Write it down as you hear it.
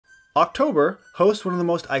October hosts one of the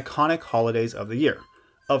most iconic holidays of the year.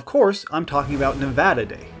 Of course, I'm talking about Nevada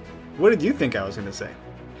Day. What did you think I was going to say?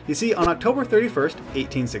 You see, on October 31st,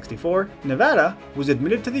 1864, Nevada was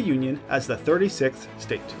admitted to the Union as the 36th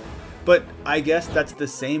state. But I guess that's the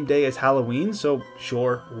same day as Halloween, so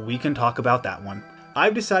sure, we can talk about that one.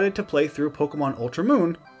 I've decided to play through Pokémon Ultra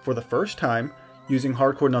Moon for the first time using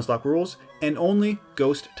Hardcore Nuzlocke rules and only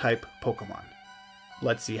Ghost-type Pokémon.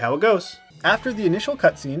 Let's see how it goes. After the initial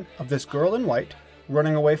cutscene of this girl in white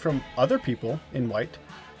running away from other people in white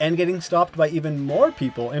and getting stopped by even more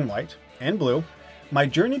people in white and blue, my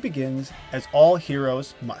journey begins as all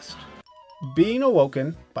heroes must. Being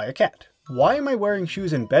awoken by a cat. Why am I wearing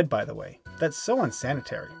shoes in bed, by the way? That's so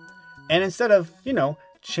unsanitary. And instead of,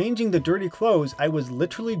 changing the dirty clothes I was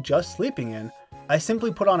literally just sleeping in, I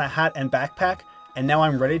simply put on a hat and backpack and now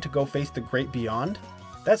I'm ready to go face the great beyond?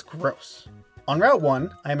 That's gross. On Route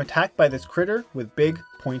 1, I am attacked by this critter with big,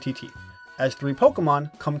 pointy teeth, as 3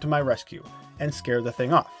 Pokemon come to my rescue and scare the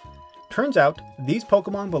thing off. Turns out, these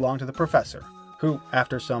Pokemon belong to the Professor, who,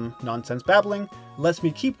 after some nonsense babbling, lets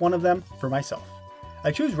me keep one of them for myself.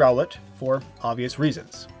 I choose Rowlet for obvious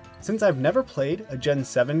reasons. Since I've never played a Gen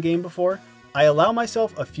 7 game before, I allow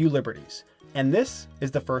myself a few liberties, and this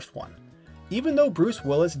is the first one. Even though Bruce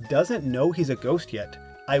Willis doesn't know he's a ghost yet,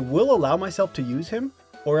 I will allow myself to use him,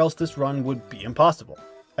 or else this run would be impossible.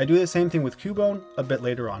 I do the same thing with Cubone a bit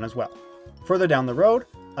later on as well. Further down the road,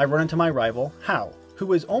 I run into my rival, Hau,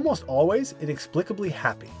 who is almost always inexplicably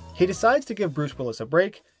happy. He decides to give Bruce Willis a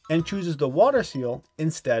break and chooses the Water Seal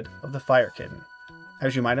instead of the Fire Kitten.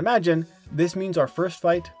 As you might imagine, this means our first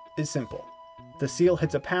fight is simple. The seal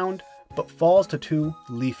hits a pound, but falls to 2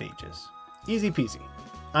 Leaf Ages. Easy peasy.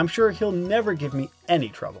 I'm sure he'll never give me any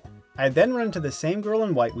trouble. I then run into the same girl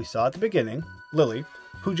in white we saw at the beginning, Lily,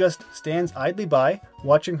 who just stands idly by,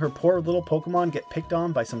 watching her poor little Pokemon get picked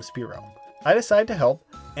on by some Spearow. I decide to help,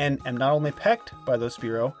 and am not only pecked by those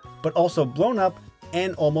Spearow, but also blown up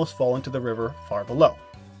and almost fall into the river far below.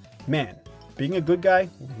 Man, being a good guy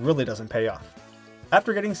really doesn't pay off.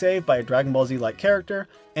 After getting saved by a Dragon Ball Z-like character,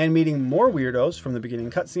 and meeting more weirdos from the beginning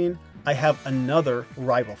cutscene, I have another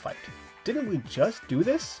rival fight. Didn't we just do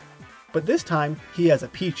this? But this time, he has a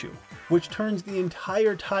Pichu, which turns the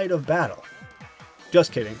entire tide of battle.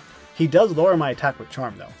 Just kidding. He does lower my attack with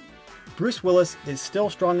Charm though. Bruce Willis is still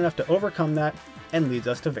strong enough to overcome that and leads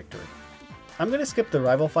us to victory. I'm going to skip the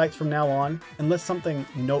rival fights from now on unless something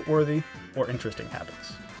noteworthy or interesting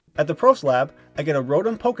happens. At the Prof's lab, I get a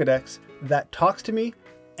Rotom Pokedex that talks to me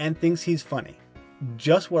and thinks he's funny.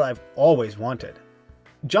 Just what I've always wanted.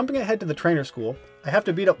 Jumping ahead to the trainer school, I have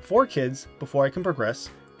to beat up 4 kids before I can progress,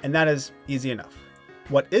 and that is easy enough.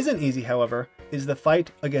 What isn't easy, however, is the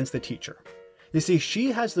fight against the teacher. You see,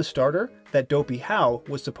 she has the starter that Dopey Hau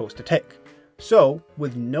was supposed to take. So,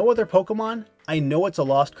 with no other Pokemon, I know it's a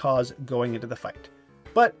lost cause going into the fight.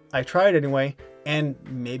 But I try it anyway, and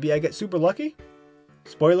maybe I get super lucky?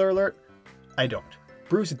 Spoiler alert, I don't.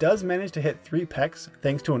 Bruce does manage to hit 3 Pex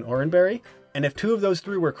thanks to an Oranberry, and if 2 of those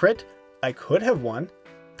 3 were crit, I could have won.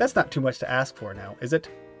 That's not too much to ask for now, is it?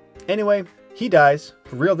 Anyway, he dies,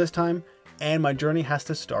 for real this time, and my journey has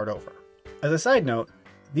to start over. As a side note,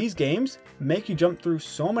 these games make you jump through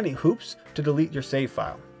so many hoops to delete your save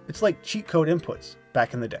file. It's like cheat code inputs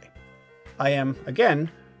back in the day. I am, again,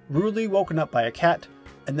 rudely woken up by a cat,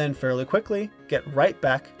 and then fairly quickly get right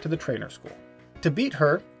back to the trainer school. To beat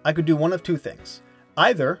her, I could do one of 2 things.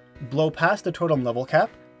 Either blow past the totem level cap,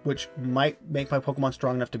 which might make my Pokemon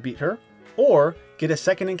strong enough to beat her, or get a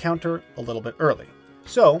second encounter a little bit early.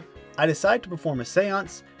 So, I decide to perform a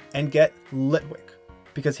seance and get Litwick,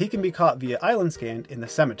 because he can be caught via Island Scan in the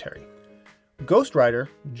cemetery. Ghost Rider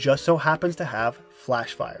just so happens to have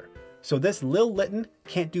Flash Fire, so this Lil Litten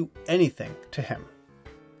can't do anything to him.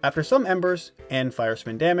 After some embers and fire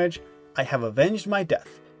spin damage, I have avenged my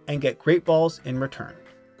death and get Great Balls in return.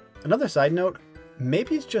 Another side note,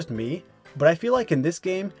 maybe it's just me, but I feel like in this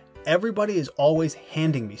game, everybody is always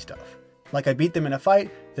handing me stuff. Like I beat them in a fight,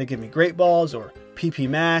 they give me Great Balls or PP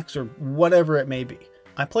Max or whatever it may be.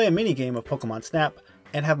 I play a mini game of Pokemon Snap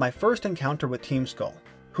and have my first encounter with Team Skull,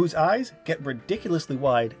 whose eyes get ridiculously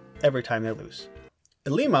wide every time they lose.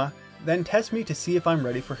 Ilima then tests me to see if I'm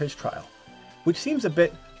ready for his trial, which seems a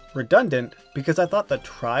bit redundant because I thought the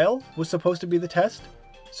trial was supposed to be the test.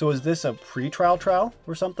 So is this a pre-trial trial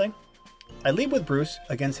or something? I lead with Bruce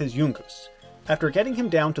against his Yungoos. After getting him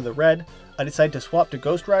down to the red, I decide to swap to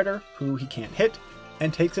Ghost Rider, who he can't hit,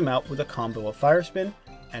 and takes him out with a combo of Fire Spin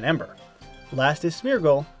and Ember. Last is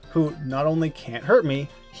Smeargle, who not only can't hurt me,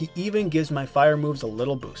 he even gives my fire moves a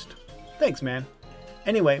little boost. Thanks, man.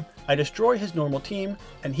 Anyway, I destroy his normal team,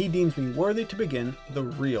 and he deems me worthy to begin the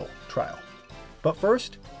real trial. But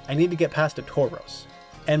first, I need to get past a Tauros,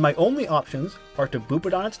 and my only options are to boop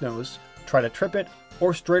it on its nose, try to trip it,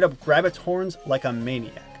 or straight up grab its horns like a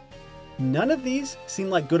maniac. None of these seem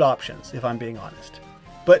like good options, if I'm being honest.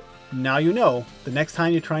 But now you know, the next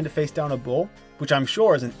time you're trying to face down a bull, which I'm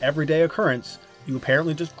sure is an everyday occurrence, you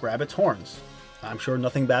apparently just grab its horns. I'm sure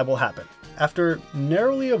nothing bad will happen. After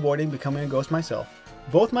narrowly avoiding becoming a ghost myself,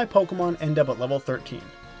 both my Pokemon end up at level 13,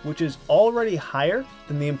 which is already higher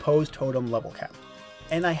than the imposed totem level cap.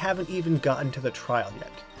 And I haven't even gotten to the trial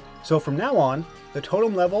yet. So from now on, the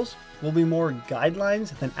totem levels will be more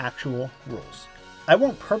guidelines than actual rules. I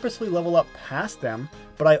won't purposely level up past them,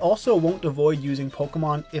 but I also won't avoid using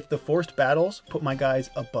Pokemon if the forced battles put my guys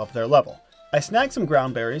above their level. I snagged some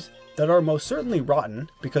ground berries that are most certainly rotten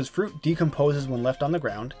because fruit decomposes when left on the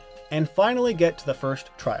ground, and finally get to the first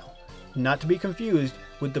trial. Not to be confused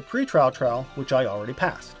with the pre-trial trial, which I already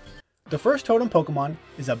passed. The first totem Pokemon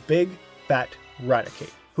is a big, fat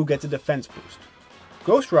Raticate, who gets a defense boost.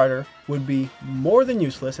 Ghost Rider would be more than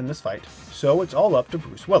useless in this fight, so it's all up to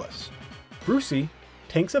Bruce Willis. Brucey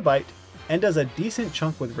tanks a bite and does a decent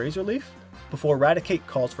chunk with Razor Leaf before Raticate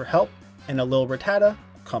calls for help and a little Rattata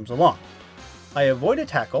comes along. I avoid a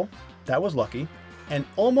tackle, that was lucky, and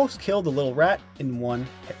almost kill the little rat in one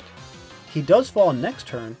hit. He does fall next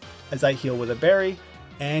turn as I heal with a berry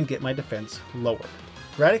and get my defense lowered.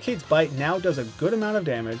 Raticate's bite now does a good amount of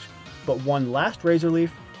damage, but one last Razor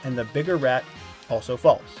Leaf and the bigger rat also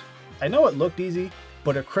falls. I know it looked easy,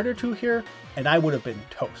 but a crit or two here and I would have been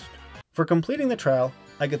toast. For completing the trial,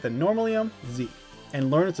 I get the Normalium Z and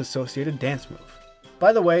learn its associated dance move.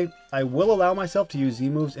 By the way, I will allow myself to use Z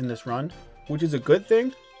moves in this run, which is a good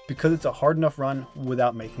thing because it's a hard enough run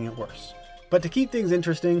without making it worse. But to keep things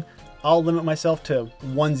interesting, I'll limit myself to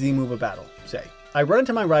one Z move a battle, say. I run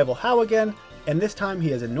into my rival Hau again, and this time he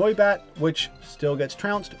has a Noibat, which still gets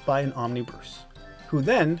trounced by an Omni Bruce, who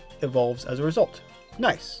then evolves as a result.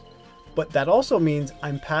 Nice. But that also means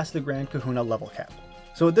I'm past the Grand Kahuna level cap.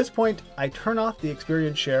 So at this point, I turn off the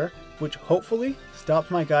experience share, which hopefully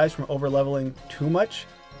stops my guys from overleveling too much,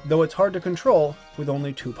 though it's hard to control with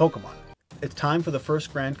only 2 Pokemon. It's time for the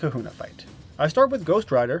first Grand Kahuna fight. I start with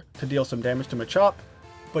Ghost Rider to deal some damage to Machop,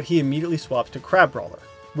 but he immediately swaps to Crab Brawler,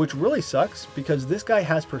 which really sucks because this guy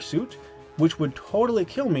has Pursuit, which would totally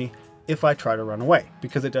kill me if I try to run away,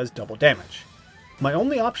 because it does double damage. My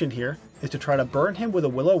only option here is to try to burn him with a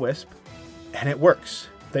Will-O-Wisp, and it works,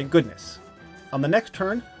 thank goodness. On the next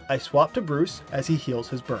turn, I swap to Bruce as he heals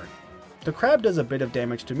his burn. The crab does a bit of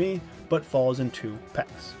damage to me, but falls in 2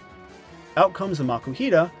 pecks. Out comes the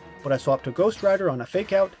Makuhita, but I swap to Ghost Rider on a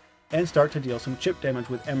Fake Out and start to deal some chip damage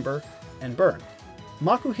with Ember and Burn.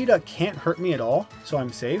 Makuhita can't hurt me at all, so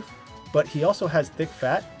I'm safe, but he also has thick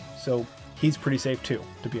fat, so he's pretty safe too,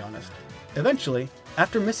 to be honest. Eventually,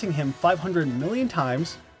 after missing him 500 million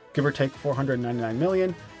times, give or take 499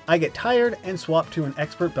 million, I get tired and swap to an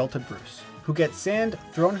Expert Belted Bruce, who gets sand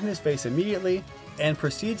thrown in his face immediately and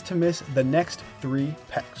proceeds to miss the next 3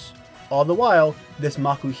 pecks. All the while, this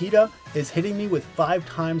Makuhita is hitting me with 5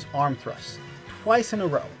 times arm thrusts, twice in a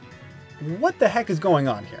row. What the heck is going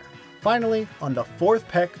on here? Finally, on the 4th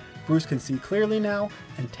peck, Bruce can see clearly now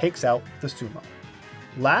and takes out the Sumo.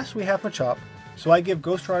 Last we have Machop, so I give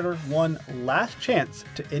Ghost Rider one last chance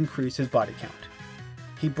to increase his body count.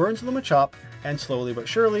 He burns the Machop and slowly but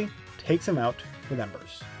surely takes him out with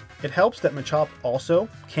Embers. It helps that Machop also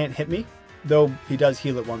can't hit me, though he does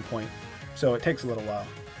heal at one point, so it takes a little while.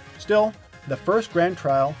 Still, the first grand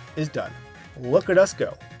trial is done. Look at us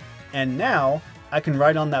go. And now, I can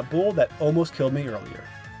ride on that bull that almost killed me earlier.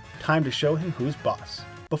 Time to show him who's boss.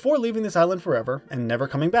 Before leaving this island forever and never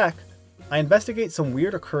coming back, I investigate some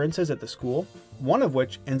weird occurrences at the school, one of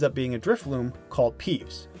which ends up being a Drifloon called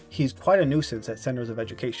Peeves. He's quite a nuisance at centers of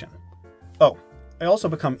education. Oh, I also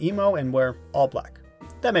become emo and wear all black.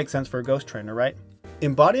 That makes sense for a ghost trainer, right?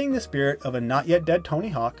 Embodying the spirit of a not yet dead Tony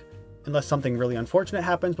Hawk, unless something really unfortunate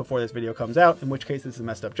happens before this video comes out, in which case this is a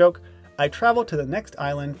messed up joke, I travel to the next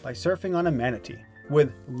island by surfing on a manatee,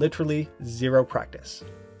 with literally 0 practice.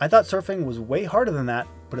 I thought surfing was way harder than that,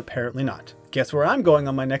 but apparently not. Guess where I'm going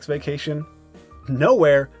on my next vacation?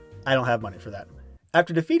 Nowhere. I don't have money for that.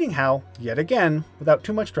 After defeating Hau, yet again, without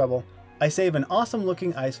too much trouble, I save an awesome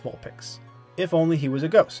looking Ice Vulpix. If only he was a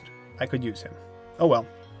ghost, I could use him. Oh well.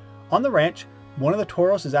 On the ranch, one of the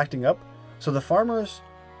Tauros is acting up, so the farmers,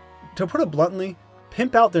 to put it bluntly,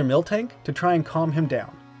 pimp out their mill tank to try and calm him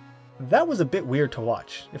down. That was a bit weird to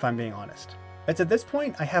watch, if I'm being honest. It's at this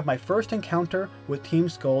point I have my first encounter with Team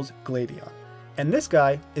Skull's Gladion, and this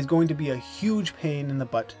guy is going to be a huge pain in the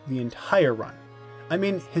butt the entire run. I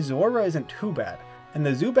mean, his aura isn't too bad, and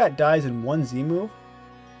the Zubat dies in one Z move,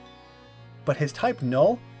 but his type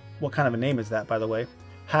Null, what kind of a name is that by the way,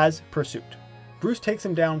 has Pursuit. Bruce takes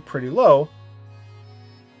him down pretty low,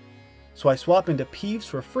 so I swap into Peeves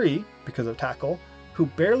for free, because of Tackle, who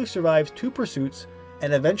barely survives 2 pursuits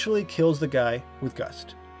and eventually kills the guy with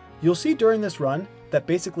Gust. You'll see during this run that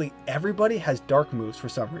basically everybody has dark moves for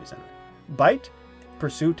some reason. Bite,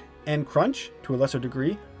 Pursuit, and Crunch, to a lesser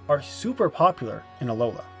degree, are super popular in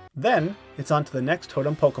Alola. Then, it's on to the next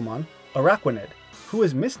totem Pokemon, Araquanid, who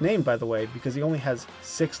is misnamed by the way because he only has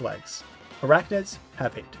 6 legs. Arachnids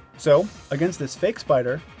have 8. So, against this fake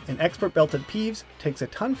spider, an expert belted Peeves takes a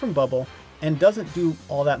ton from Bubble and doesn't do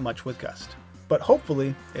all that much with Gust. But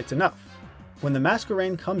hopefully, it's enough. When the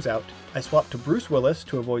Masquerain comes out, I swap to Bruce Willis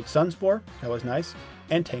to avoid Sunspore, that was nice,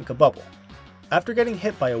 and tank a Bubble. After getting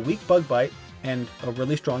hit by a weak Bug Bite and a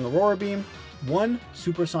really strong Aurora Beam, one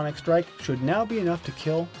Supersonic Strike should now be enough to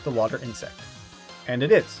kill the water insect. And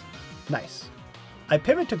it is. Nice. I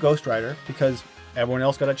pivot to Ghost Rider because everyone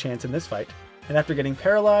else got a chance in this fight, and after getting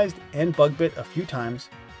paralyzed and bug bit a few times,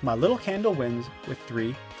 my little candle wins with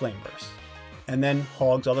 3 Flame Bursts, and then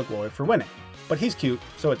hogs all the glory for winning. But he's cute,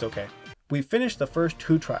 so it's okay. We've finished the first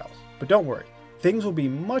 2 trials, but don't worry, things will be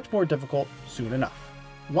much more difficult soon enough.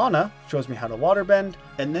 Lana shows me how to water bend,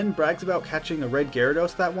 and then brags about catching a red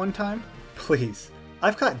Gyarados that one time. Please,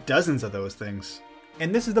 I've caught dozens of those things.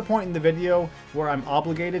 And this is the point in the video where I'm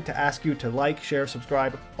obligated to ask you to like, share,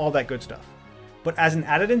 subscribe, all that good stuff. But as an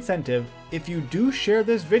added incentive, if you do share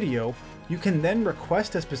this video, you can then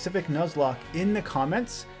request a specific Nuzlocke in the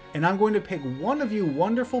comments, and I'm going to pick one of you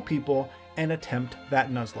wonderful people and attempt that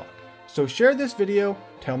Nuzlocke. So share this video,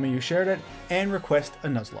 tell me you shared it, and request a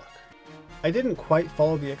Nuzlocke. I didn't quite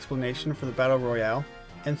follow the explanation for the Battle Royale,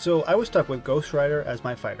 and so I was stuck with Ghost Rider as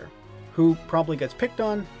my fighter, who promptly gets picked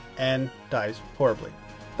on and dies horribly.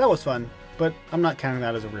 That was fun, but I'm not counting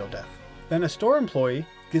that as a real death. Then a store employee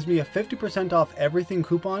gives me a 50% off everything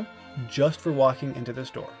coupon just for walking into the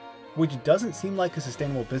store, which doesn't seem like a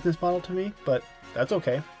sustainable business model to me, but that's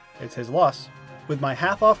okay, it's his loss. With my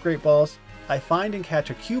half off Great Balls, I find and catch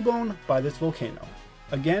a Cubone by this volcano.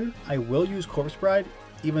 Again, I will use Corpse Bride,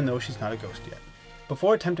 even though she's not a ghost yet.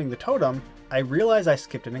 Before attempting the totem, I realize I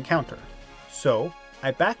skipped an encounter. So,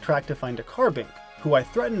 I backtrack to find a Carbink, who I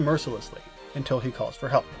threaten mercilessly until he calls for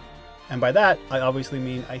help. And by that, I obviously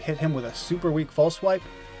mean I hit him with a super weak false swipe,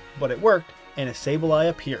 but it worked, and a Sableye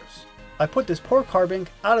appears. I put this poor Carbink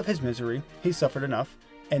out of his misery, he suffered enough,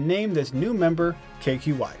 and named this new member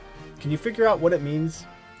KQY. Can you figure out what it means?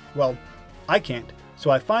 Well, I can't,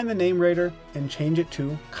 so I find the name raider and change it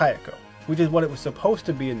to Kayako, which is what it was supposed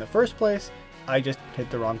to be in the first place. I just hit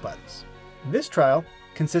the wrong buttons. This trial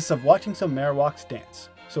consists of watching some Marowaks dance,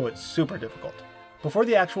 so it's super difficult. Before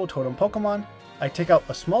the actual totem Pokemon, I take out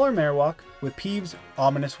a smaller Marowak with Peeves'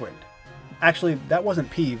 Ominous Wind. Actually, that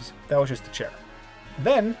wasn't Peeves, that was just the chair.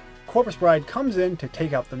 Then, Corpse Bride comes in to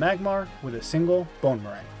take out the Magmar with a single Bone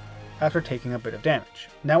Meringue, after taking a bit of damage.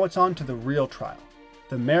 Now it's on to the real trial,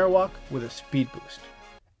 the Marowak with a speed boost.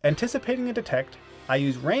 Anticipating a detect, I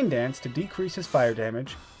use Rain Dance to decrease his fire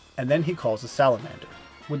damage, and then he calls a Salamander.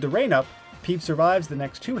 With the rain up, Peeves survives the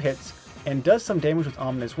next 2 hits and does some damage with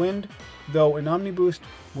Ominous Wind, though an Omni Boost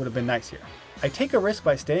would have been nice here. I take a risk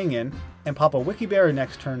by staying in and pop a Wiki Berry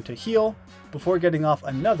next turn to heal before getting off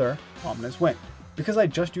another Ominous Wind. Because I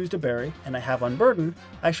just used a berry and I have Unburden,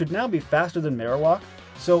 I should now be faster than Marowak,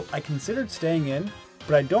 so I considered staying in,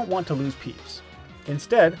 but I don't want to lose Peeves.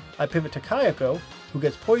 Instead, I pivot to Kayako, who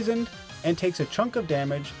gets poisoned and takes a chunk of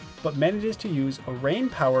damage, but manages to use a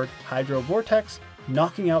rain-powered Hydro Vortex,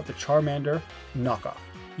 knocking out the Charmander knockoff.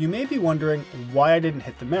 You may be wondering why I didn't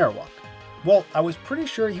hit the Marowak. Well, I was pretty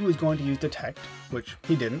sure he was going to use Detect, which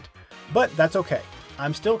he didn't, but that's okay.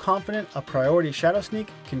 I'm still confident a priority Shadow Sneak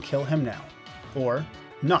can kill him now. Or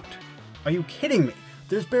not. Are you kidding me?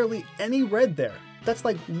 There's barely any red there. That's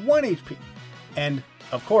like 1 HP. And,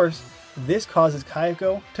 of course, this causes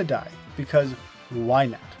Kayako to die, because why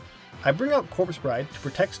not? I bring out Corpse Bride to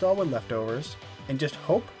protect Stall with leftovers, and just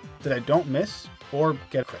hope that I don't miss or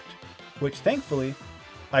get crit, which thankfully,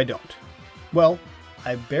 I don't. Well,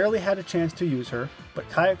 I barely had a chance to use her, but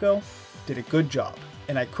Kayako did a good job,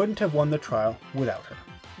 and I couldn't have won the trial without her.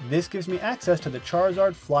 This gives me access to the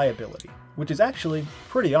Charizard Fly ability, which is actually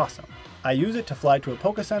pretty awesome. I use it to fly to a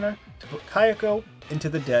Poké Center to put Kayako into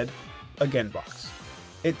the dead again box.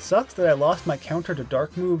 It sucks that I lost my counter to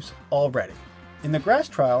dark moves already. In the grass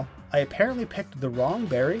trial, I apparently picked the wrong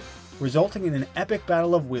berry, resulting in an epic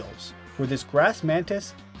battle of wills, where this grass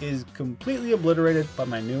mantis is completely obliterated by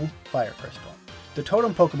my new fire crystal. The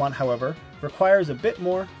totem Pokemon, however, requires a bit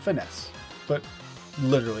more finesse, but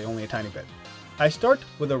literally only a tiny bit. I start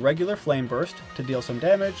with a regular Flame Burst to deal some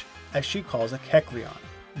damage, as she calls a Kecleon.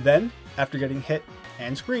 Then, after getting hit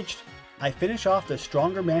and screeched, I finish off the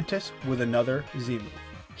stronger Mantis with another Z move.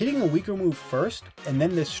 Hitting a weaker move first, and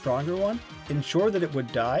then this stronger one, ensured that it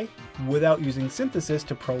would die without using Synthesis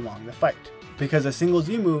to prolong the fight, because a single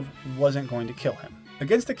Z move wasn't going to kill him.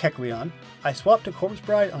 Against the Kecleon, I swap to Corpse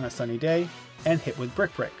Bride on a sunny day, and hit with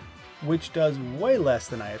Brick Break, which does way less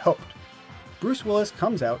than I had hoped. Bruce Willis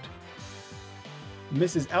comes out,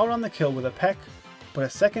 misses out on the kill with a peck, but a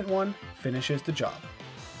second one finishes the job.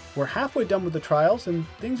 We're halfway done with the trials and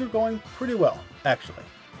things are going pretty well, actually.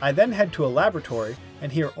 I then head to a laboratory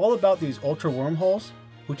and hear all about these ultra wormholes,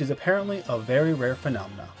 which is apparently a very rare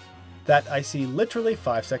phenomena, that I see literally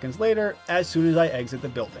 5 seconds later as soon as I exit the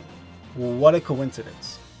building. What a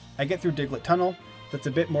coincidence. I get through Diglett Tunnel, that's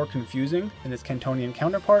a bit more confusing than its Cantonian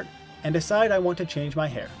counterpart, and decide I want to change my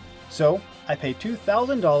hair. So I pay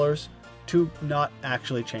 $2,000 to not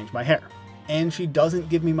actually change my hair. And she doesn't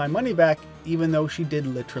give me my money back even though she did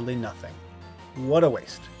literally nothing. What a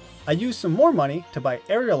waste. I use some more money to buy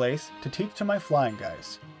Aerial Ace to teach to my flying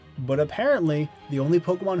guys. But apparently the only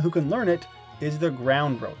Pokemon who can learn it is the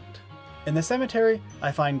ground rodent. In the cemetery,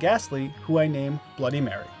 I find Ghastly, who I name Bloody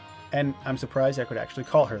Mary. And I'm surprised I could actually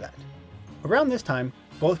call her that. Around this time,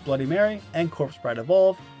 both Bloody Mary and Corpse Bride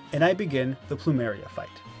evolve, and I begin the Plumeria fight.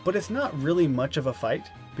 But it's not really much of a fight,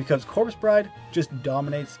 because Corpse Bride just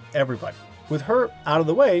dominates everybody. With her out of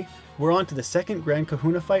the way, we're on to the second Grand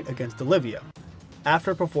Kahuna fight against Olivia,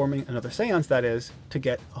 after performing another seance, that is, to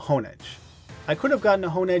get a Honedge. I could have gotten a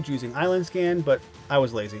Honedge using Island Scan, but I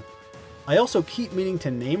was lazy. I also keep meaning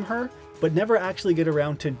to name her, but never actually get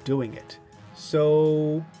around to doing it.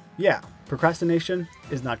 So yeah, procrastination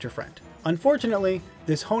is not your friend. Unfortunately,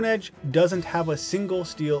 this Honedge doesn't have a single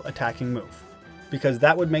steel attacking move, because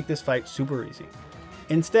that would make this fight super easy.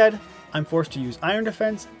 Instead, I'm forced to use Iron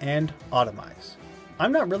Defense and Automize.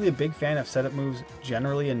 I'm not really a big fan of setup moves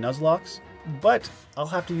generally in Nuzlockes, but I'll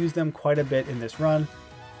have to use them quite a bit in this run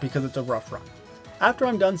because it's a rough run. After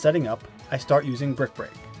I'm done setting up, I start using Brick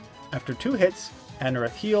Break. After 2 hits,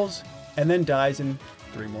 Anorith heals, and then dies in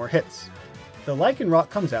 3 more hits. The Lycanroc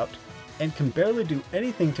comes out and can barely do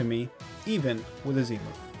anything to me, even with a Z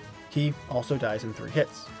move. He also dies in 3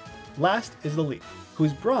 hits. Last is the Leaf,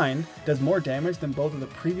 whose Brine does more damage than both of the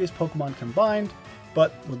previous Pokemon combined,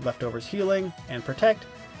 but with leftovers healing and protect,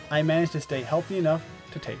 I managed to stay healthy enough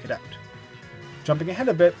to take it out. Jumping ahead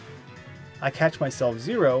a bit, I catch myself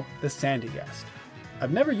Zero, the Sandygast.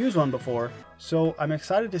 I've never used one before, so I'm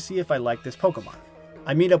excited to see if I like this Pokemon.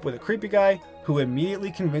 I meet up with a creepy guy who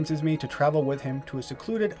immediately convinces me to travel with him to a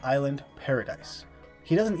secluded island paradise.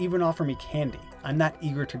 He doesn't even offer me candy. I'm that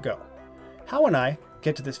eager to go. Hao and I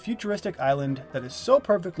get to this futuristic island that is so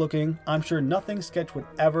perfect looking, I'm sure nothing sketch would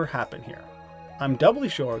ever happen here. I'm doubly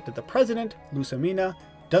sure that the president, Lusamina,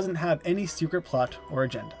 doesn't have any secret plot or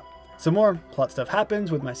agenda. Some more plot stuff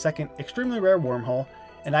happens with my second extremely rare wormhole,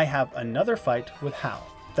 and I have another fight with Hao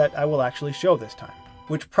that I will actually show this time,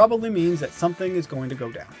 which probably means that something is going to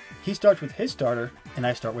go down. He starts with his starter, and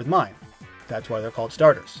I start with mine. That's why they're called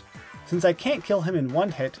starters. Since I can't kill him in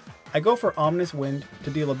one hit, I go for Ominous Wind to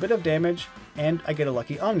deal a bit of damage, and I get a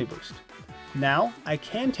lucky Omni Boost. Now, I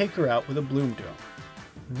can take her out with a Bloom Doom.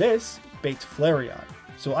 This baits Flareon,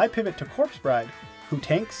 so I pivot to Corpse Bride, who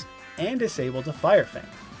tanks and disables a Fire Fang.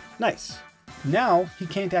 Nice. Now, he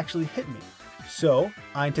can't actually hit me, so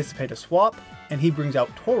I anticipate a swap, and he brings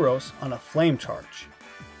out Tauros on a Flame Charge.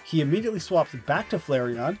 He immediately swaps back to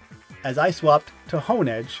Flareon, as I swapped to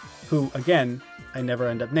Honedge, who, again, I never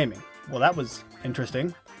end up naming. Well, that was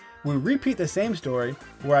interesting. We repeat the same story,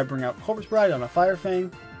 where I bring out Corpse Bride on a Fire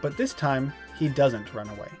Fang, but this time, he doesn't run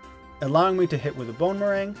away, allowing me to hit with a Bone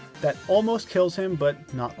Meringue that almost kills him,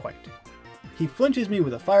 but not quite. He flinches me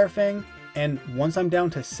with a Fire Fang, and once I'm down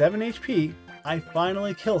to 7 HP, I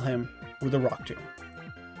finally kill him with a Rock Tomb.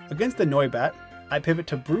 Against the Noibat, I pivot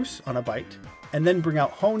to Bruce on a Bite, and then bring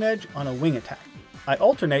out Honedge on a Wing Attack. I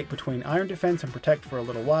alternate between Iron Defense and Protect for a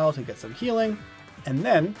little while to get some healing, and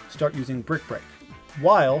then start using Brick Break,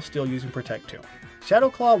 while still using Protect too. Shadow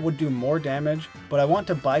Claw would do more damage, but I want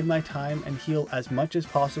to bide my time and heal as much as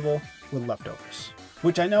possible with leftovers.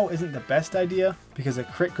 Which I know isn't the best idea, because a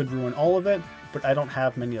crit could ruin all of it, but I don't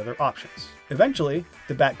have many other options. Eventually,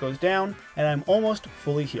 the bat goes down, and I'm almost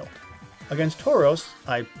fully healed. Against Tauros,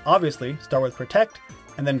 I obviously start with Protect,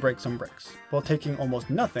 and then break some bricks, while taking almost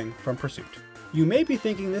nothing from Pursuit. You may be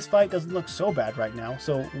thinking this fight doesn't look so bad right now,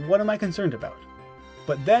 so what am I concerned about?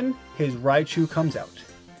 But then, his Raichu comes out.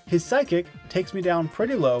 His Psychic takes me down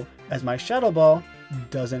pretty low, as my Shadow Ball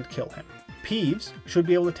doesn't kill him. Peeves should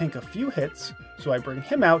be able to tank a few hits, so I bring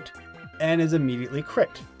him out and is immediately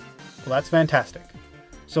crit. Well, that's fantastic.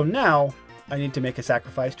 So now I need to make a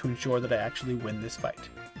sacrifice to ensure that I actually win this fight.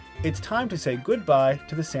 It's time to say goodbye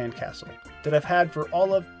to the sandcastle that I've had for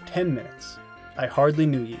all of 10 minutes. I hardly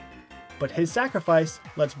knew ye, but his sacrifice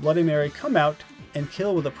lets Bloody Mary come out and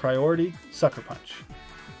kill with a priority Sucker Punch.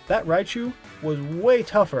 That Raichu was way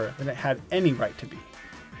tougher than it had any right to be.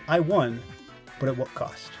 I won, but at what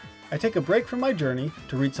cost? I take a break from my journey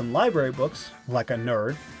to read some library books, like a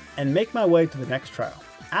nerd, and make my way to the next trial,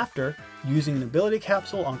 after using an ability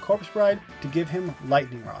capsule on Corpse Bride to give him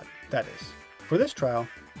Lightning Rod, that is. For this trial,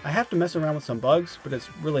 I have to mess around with some bugs, but it's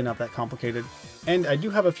really not that complicated. And I do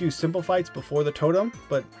have a few simple fights before the totem,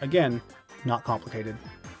 but again, not complicated.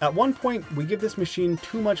 At one point, we give this machine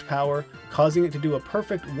too much power, causing it to do a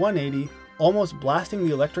perfect 180, almost blasting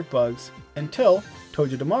the electric bugs, until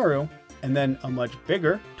Togedemaru, and then a much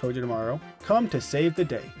bigger Togedemaru, come to save the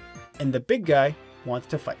day, and the big guy wants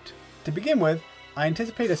to fight. To begin with, I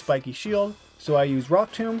anticipate a spiky shield, so I use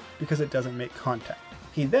Rock Tomb because it doesn't make contact.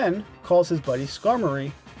 He then calls his buddy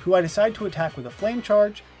Skarmory, who I decide to attack with a Flame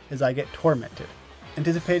Charge as I get tormented.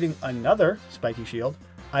 Anticipating another spiky shield,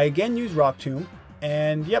 I again use Rock Tomb,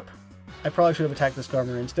 and yep, I probably should have attacked the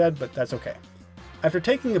Skarmory instead, but that's okay. After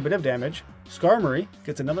taking a bit of damage, Skarmory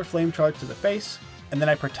gets another Flame Charge to the face, and then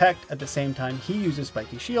I protect at the same time he uses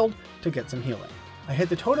Spiky Shield to get some healing. I hit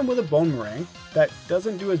the totem with a Bone Meringue that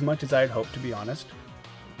doesn't do as much as I had hoped, to be honest.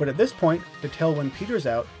 But at this point, the Tailwind peters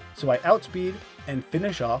out, so I outspeed and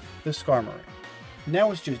finish off the Skarmory.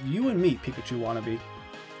 Now it's just you and me, Pikachu wannabe.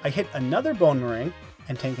 I hit another Bone Meringue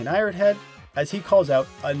and tank an Iron Head as he calls out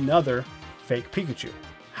another fake Pikachu.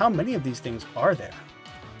 How many of these things are there?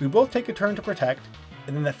 We both take a turn to protect,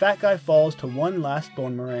 and then the fat guy falls to one last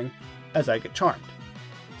Bone Meringue as I get charmed.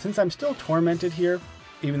 Since I'm still tormented here,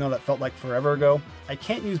 even though that felt like forever ago, I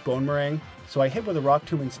can't use Bone Meringue, so I hit with a Rock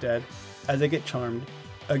Tomb instead as I get charmed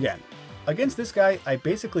again. Against this guy, I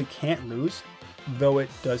basically can't lose, though it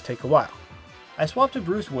does take a while. I swap to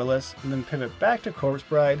Bruce Willis and then pivot back to Corpse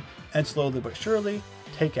Bride and slowly but surely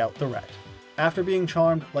take out the rat, after being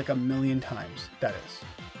charmed like a million times, that is.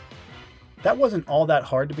 That wasn't all that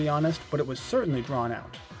hard, to be honest, but it was certainly drawn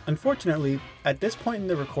out. Unfortunately, at this point in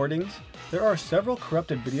the recordings, there are several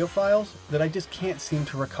corrupted video files that I just can't seem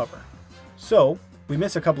to recover. So, we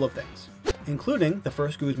miss a couple of things, including the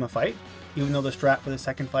first Guzma fight, even though the strat for the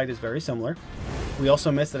second fight is very similar. We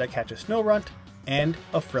also miss that I catch a Snorunt and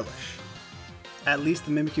a Frillish. At least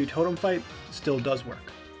the Mimikyu totem fight still does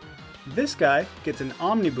work. This guy gets an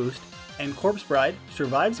Omni Boost, and Corpse Bride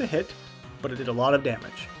survives a hit, but it did a lot of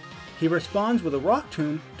damage. He responds with a Rock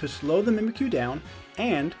Tomb to slow the Mimikyu down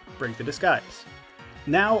and break the disguise.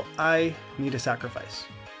 Now I need a sacrifice.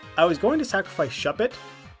 I was going to sacrifice Shuppet,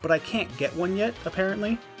 but I can't get one yet,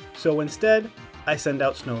 apparently, so instead I send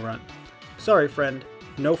out Snorunt. Sorry friend,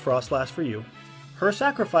 no Frostlass for you. Her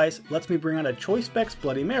sacrifice lets me bring out a Choice Specs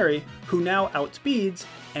Bloody Mary, who now outspeeds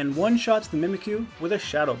and one-shots the Mimikyu with a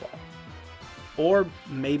Shadow Ball. Or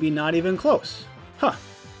maybe not even close. Huh.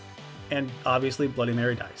 And obviously Bloody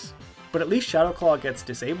Mary dies. But at least Shadow Claw gets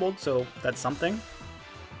disabled, so that's something.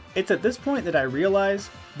 It's at this point that I realize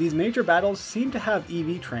these major battles seem to have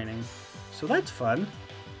EV training, so that's fun.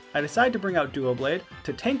 I decide to bring out Duo Blade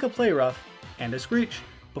to tank a Play Rough and a Screech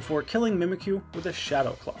before killing Mimikyu with a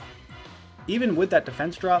Shadow Claw. Even with that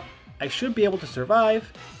defense drop, I should be able to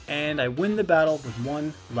survive, and I win the battle with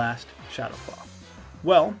one last Shadow Claw.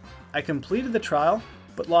 Well, I completed the trial,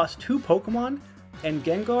 but lost 2 Pokemon, and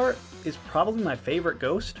Gengar is probably my favorite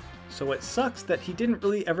ghost, so it sucks that he didn't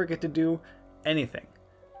really ever get to do anything.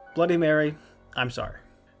 Bloody Mary, I'm sorry.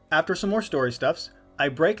 After some more story stuffs, I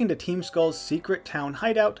break into Team Skull's secret town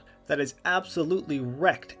hideout that is absolutely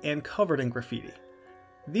wrecked and covered in graffiti.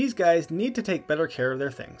 These guys need to take better care of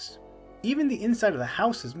their things. Even the inside of the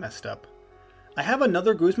house is messed up. I have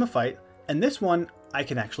another Guzma fight, and this one I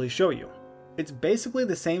can actually show you. It's basically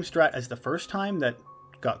the same strat as the first time that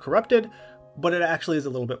got corrupted, but it actually is a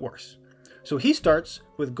little bit worse. So he starts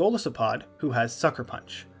with Golisopod, who has Sucker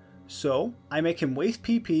Punch. So I make him waste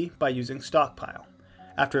PP by using Stockpile.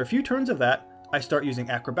 After a few turns of that, I start using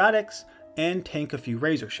Acrobatics and tank a few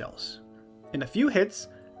Razor Shells. In a few hits,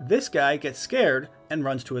 this guy gets scared and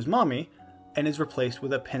runs to his mommy and is replaced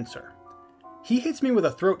with a Pinsir. He hits me with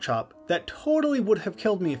a Throat Chop that totally would have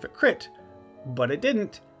killed me if it crit, but it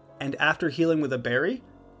didn't, and after healing with a Berry,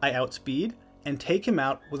 I outspeed and take him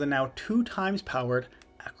out with a now 2 times powered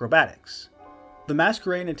Acrobatics. The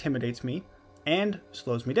Masquerain intimidates me and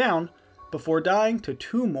slows me down before dying to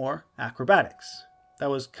 2 more Acrobatics.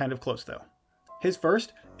 That was kind of close though. His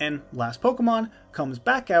first and last Pokemon comes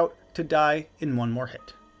back out to die in 1 more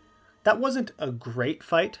hit. That wasn't a great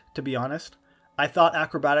fight, to be honest. I thought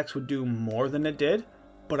acrobatics would do more than it did,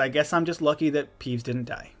 but I guess I'm just lucky that Peeves didn't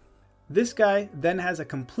die. This guy then has a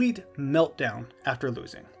complete meltdown after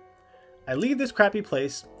losing. I leave this crappy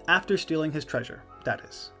place after stealing his treasure, that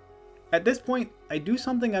is. At this point, I do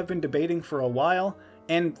something I've been debating for a while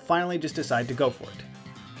and finally just decide to go for it.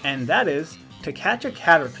 And that is to catch a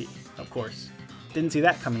Caterpie, of course. Didn't see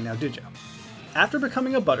that coming now, did ya? After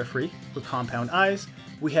becoming a Butterfree with compound eyes,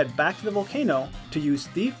 we head back to the volcano to use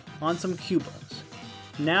Thief on some Cubones.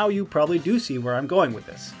 Now you probably do see where I'm going with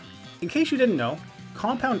this. In case you didn't know,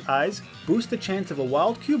 compound eyes boost the chance of a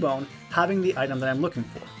wild Cubone having the item that I'm looking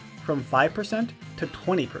for, from 5% to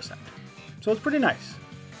 20%. So it's pretty nice.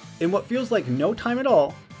 In what feels like no time at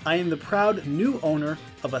all, I am the proud new owner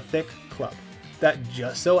of a thick club that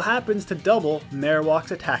just so happens to double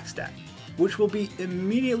Marowak's attack stat, which will be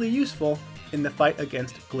immediately useful in the fight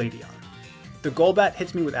against Gladion. The Golbat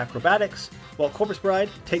hits me with acrobatics, while Corpse Bride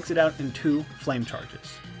takes it out in 2 flame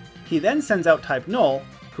charges. He then sends out Type Null,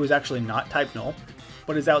 who is actually not Type Null,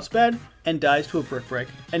 but is outsped and dies to a Brick Break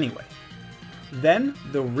anyway. Then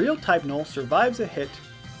the real Type Null survives a hit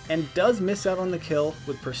and does miss out on the kill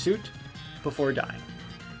with Pursuit before dying.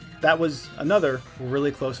 That was another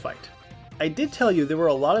really close fight. I did tell you there were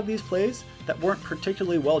a lot of these plays that weren't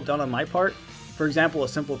particularly well done on my part. For example, a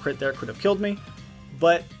simple crit there could have killed me,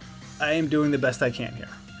 but I am doing the best I can here.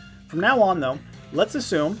 From now on though, let's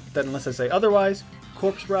assume that unless I say otherwise,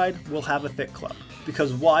 Corpse Bride will have a thick club,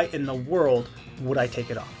 because why in the world would I take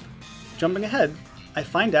it off? Jumping ahead, I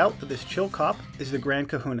find out that this chill cop is the Grand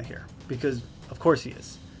Kahuna here, because of course he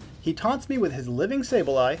is. He taunts me with his living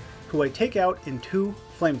Sableye, who I take out in 2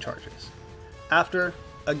 flame charges, after,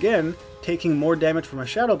 again, taking more damage from a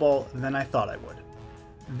Shadow Ball than I thought I would.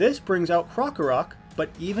 This brings out Krokorok, but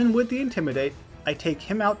even with the Intimidate, I take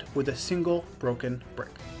him out with a single broken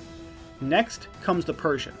brick. Next comes the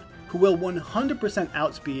Persian, who will 100%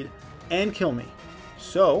 outspeed and kill me.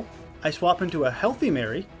 So, I swap into a healthy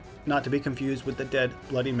Mary, not to be confused with the dead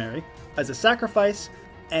Bloody Mary, as a sacrifice,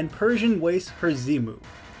 and Persian wastes her Z move.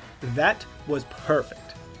 That was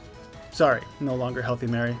perfect. Sorry, no longer healthy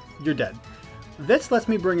Mary, you're dead. This lets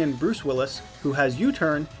me bring in Bruce Willis, who has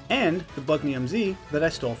U-Turn and the Bugnium Z that I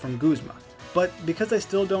stole from Guzma. But because I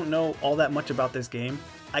still don't know all that much about this game,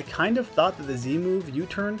 I kind of thought that the Z move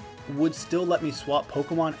U-Turn would still let me swap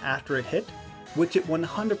Pokemon after it hit, which it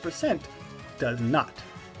 100% does not.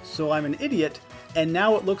 So I'm an idiot, and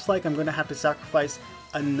now it looks like I'm going to have to sacrifice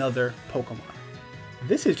another Pokemon.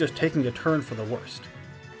 This is just taking a turn for the worst.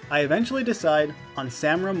 I eventually decide on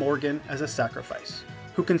Samra Morgan as a sacrifice,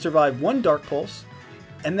 who can survive 1 Dark Pulse,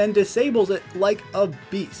 and then disables it like a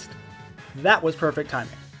beast. That was perfect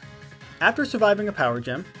timing. After surviving a Power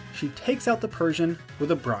Gem, she takes out the Persian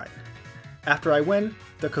with a Brine. After I win,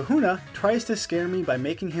 the Kahuna tries to scare me by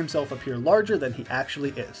making himself appear larger than he actually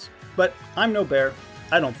is. But I'm no bear,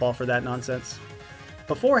 I don't fall for that nonsense.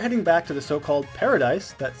 Before heading back to the so-called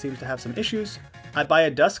Paradise that seems to have some issues, I buy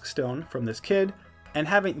a Dusk Stone from this kid, and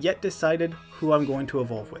haven't yet decided who I'm going to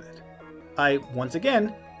evolve with it. I, once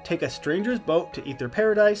again, take a Stranger's Boat to Ether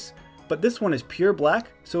Paradise, but this one is pure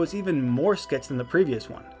black, so it's even more sketch than the previous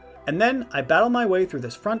one. And then I battle my way through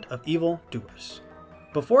this front of evil doers.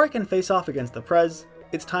 Before I can face off against the Prez,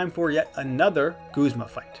 it's time for yet another Guzma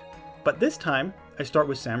fight. But this time, I start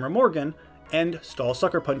with Samra Morgan and stall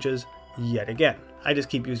Sucker Punches yet again. I just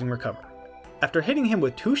keep using Recover. After hitting him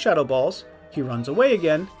with 2 Shadow Balls, he runs away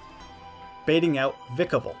again, baiting out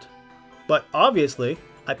Vikavolt. But obviously,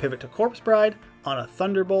 I pivot to Corpse Bride on a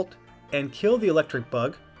Thunderbolt and kill the Electric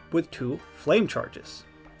Bug with 2 Flame Charges,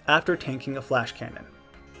 after tanking a Flash Cannon.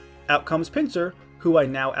 Out comes Pinsir, who I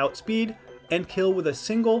now outspeed and kill with a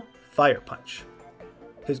single Fire Punch.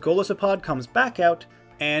 His Golisopod comes back out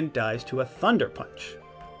and dies to a Thunder Punch.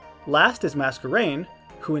 Last is Masquerain,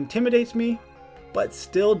 who intimidates me, but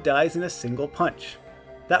still dies in a single punch.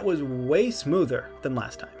 That was way smoother than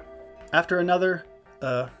last time. After another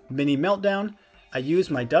mini meltdown, I use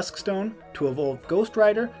my Dusk Stone to evolve Ghost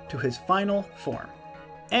Rider to his final form.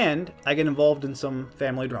 And I get involved in some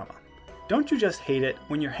family drama. Don't you just hate it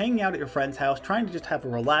when you're hanging out at your friend's house trying to just have a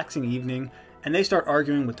relaxing evening and they start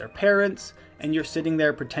arguing with their parents and you're sitting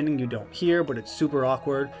there pretending you don't hear but it's super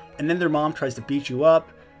awkward and then their mom tries to beat you up?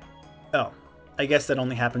 Oh, I guess that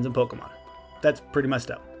only happens in Pokemon. That's pretty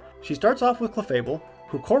messed up. She starts off with Clefable,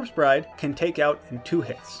 who Corpse Bride can take out in 2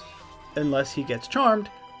 hits. Unless he gets charmed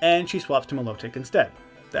and she swaps to Milotic instead.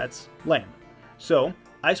 That's lame. So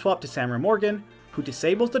I swap to Samra Morgan, who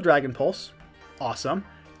disables the Dragon Pulse. Awesome.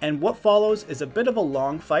 And what follows is a bit of a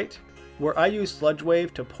long fight, where I use Sludge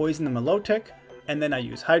Wave to poison the Milotic, and then I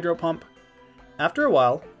use Hydro Pump. After a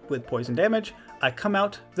while, with poison damage, I come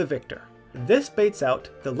out the victor. This baits out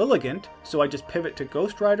the Lilligant, so I just pivot to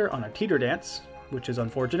Ghost Rider on a Teeter Dance, which is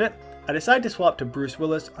unfortunate. I decide to swap to Bruce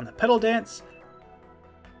Willis on the Petal Dance,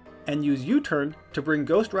 and use U-turn to bring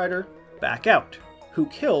Ghost Rider back out, who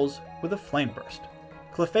kills with a Flame Burst.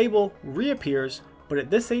 Clefable reappears, but at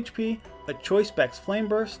this HP, a Choice Specs Flame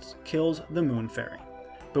Burst kills the Moon Fairy.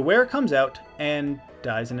 Beware comes out and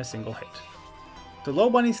dies in a single hit. The Low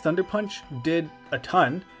Bunny's Thunder Punch did a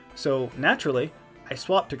ton, so naturally, I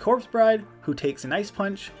swap to Corpse Bride, who takes an Ice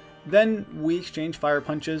Punch, then we exchange Fire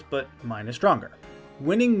Punches, but mine is stronger,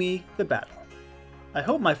 winning me the battle. I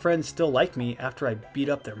hope my friends still like me after I beat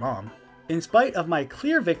up their mom. In spite of my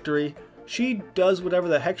clear victory, she does whatever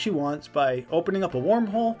the heck she wants by opening up a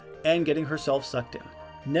wormhole and getting herself sucked in,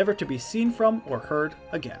 never to be seen from or heard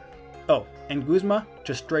again. Oh, and Guzma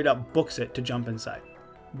just straight up books it to jump inside.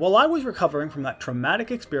 While I was recovering from that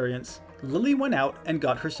traumatic experience, Lily went out and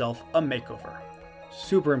got herself a makeover.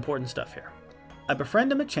 Super important stuff here. I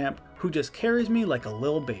befriend a Machamp who just carries me like a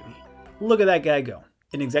little baby. Look at that guy go.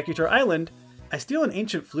 In Executor Island, I steal an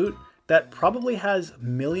ancient flute that probably has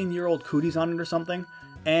million-year-old cooties on it or something,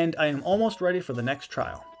 and I am almost ready for the next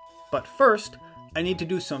trial. But first, I need to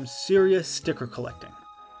do some serious sticker collecting.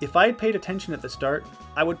 If I had paid attention at the start,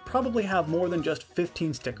 I would probably have more than just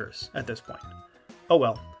 15 stickers at this point. Oh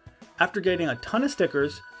well. After getting a ton of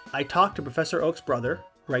stickers, I talk to Professor Oak's brother,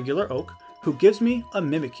 Regular Oak, who gives me a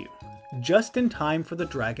Mimikyu, just in time for the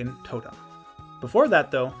Dragon Totem. Before that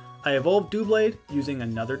though, I evolve Doublade using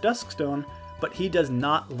another Duskstone, but he does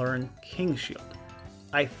not learn King Shield.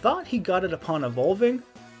 I thought he got it upon evolving,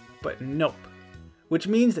 but nope. Which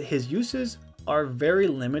means that his uses are very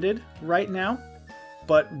limited right now,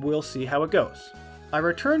 but we'll see how it goes. I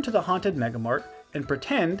return to the Haunted Megamart and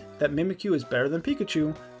pretend that Mimikyu is better than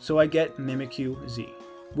Pikachu, so I get Mimikyu Z,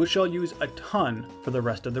 which I'll use a ton for the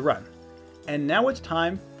rest of the run. And now it's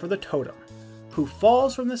time for the Totem, who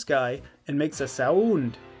falls from the sky and makes a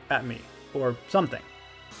sound at me, or something.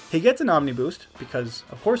 He gets an Omni Boost, because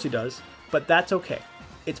of course he does, but that's okay.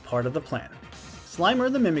 It's part of the plan.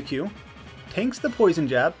 Slimer the Mimikyu tanks the Poison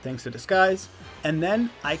Jab thanks to Disguise, and then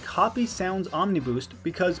I copy Sound's Omni Boost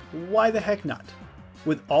because why the heck not?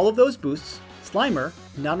 With all of those boosts, Slimer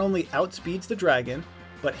not only outspeeds the dragon,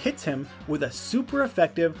 but hits him with a super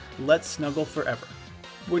effective Let's Snuggle Forever,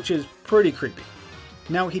 which is pretty creepy.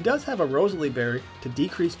 Now he does have a Rosalie Berry to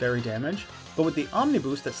decrease fairy damage, but with the Omni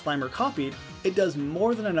Boost that Slimer copied, it does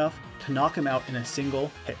more than enough to knock him out in a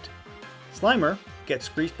single hit. Slimer gets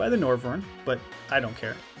screeched by the Norvern, but I don't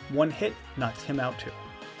care. One hit knocks him out too.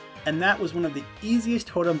 And that was one of the easiest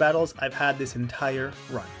totem battles I've had this entire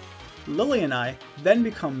run. Lily and I then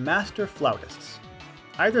become master flautists.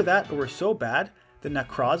 Either that or we're so bad that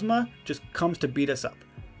Necrozma just comes to beat us up.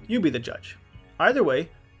 You be the judge. Either way,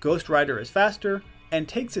 Ghost Rider is faster and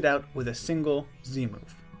takes it out with a single Z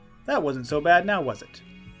move. That wasn't so bad now, was it?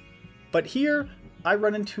 But here, I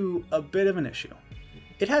run into a bit of an issue.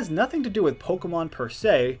 It has nothing to do with Pokemon per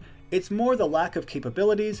se, it's more the lack of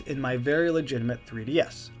capabilities in my very legitimate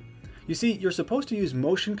 3DS. You see, you're supposed to use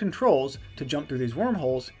motion controls to jump through these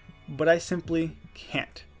wormholes, but I simply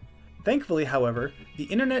can't. Thankfully, however, the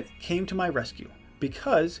internet came to my rescue,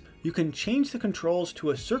 because you can change the controls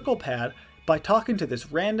to a circle pad by talking to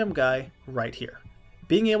this random guy right here.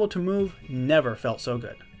 Being able to move never felt so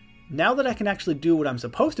good. Now that I can actually do what I'm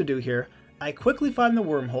supposed to do here, I quickly find the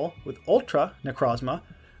wormhole with Ultra Necrozma,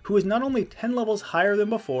 who is not only 10 levels higher than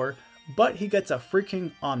before, but he gets a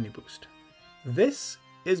freaking Omni Boost. This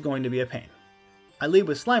is going to be a pain. I lead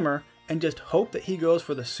with Slimer and just hope that he goes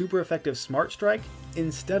for the super effective Smart Strike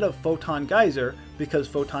instead of Photon Geyser, because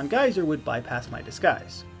Photon Geyser would bypass my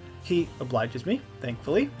disguise. He obliges me,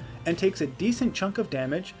 thankfully, and takes a decent chunk of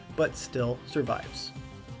damage, but still survives.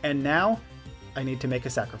 And now, I need to make a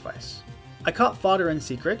sacrifice. I caught fodder in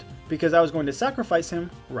secret because I was going to sacrifice him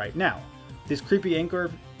right now. This creepy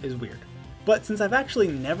anchor is weird. But since I've actually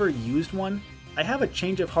never used one, I have a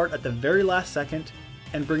change of heart at the very last second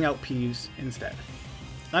and bring out Peeves instead.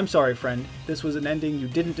 I'm sorry, friend, this was an ending you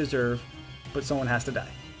didn't deserve, but someone has to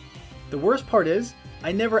die. The worst part is,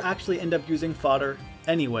 I never actually end up using fodder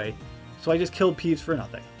anyway, so I just killed Peeves for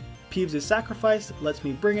nothing. Peeves' sacrifice lets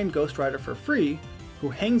me bring in Ghost Rider for free, who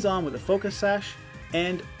hangs on with a Focus Sash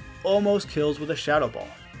and almost kills with a Shadow Ball.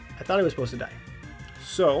 I thought I was supposed to die.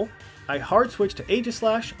 So, I hard switch to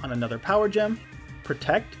Aegislash on another Power Gem,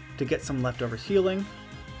 Protect to get some leftovers healing,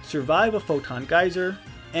 survive a Photon Geyser,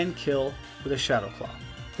 and kill with a Shadow Claw.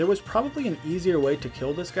 There was probably an easier way to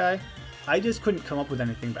kill this guy, I just couldn't come up with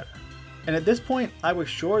anything better. And at this point, I was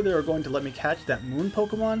sure they were going to let me catch that Moon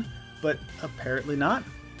Pokemon, but apparently not.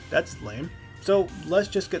 That's lame. So let's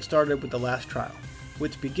just get started with the last trial,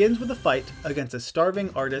 which begins with a fight against a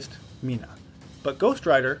starving artist, Mina. But Ghost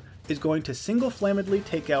Rider is going to single-flamedly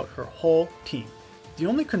take out her whole team. The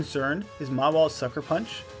only concern is Mawil's Sucker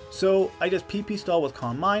Punch, so I just PP stall with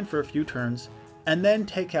Calm Mind for a few turns, and then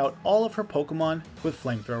take out all of her Pokemon with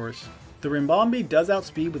flamethrowers. The Rimbombi does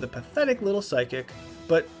outspeed with a pathetic little Psychic,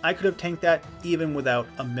 but I could have tanked that even without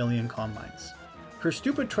a million Calm Minds. Her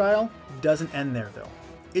stupid trial doesn't end there though.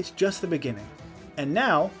 It's just the beginning. And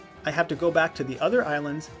now, I have to go back to the other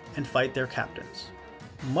islands and fight their captains.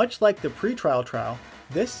 Much like the pre-trial trial,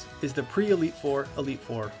 this is the pre-Elite Four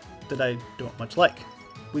that I don't much like.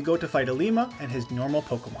 We go to fight Alima and his normal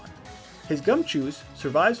Pokemon. His Gumshoos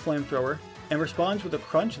survives Flamethrower and responds with a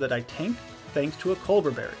crunch that I tank thanks to a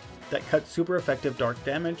Colbur Berry that cuts super effective dark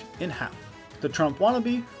damage in half. The Trump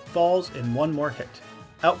Wannabe falls in one more hit.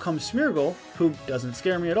 Out comes Smeargle, who doesn't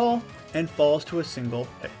scare me at all, and falls to a single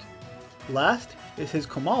hit. Last is his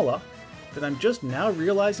Komala, that I'm just now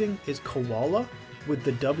realizing is Koala with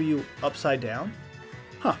the W upside down.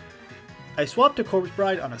 Huh. I swapped to Corpse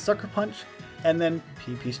Bride on a Sucker Punch, and then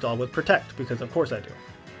PP stall with Protect, because of course I do.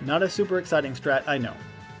 Not a super exciting strat, I know,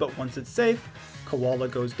 but once it's safe, Koala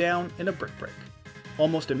goes down in a Brick Break.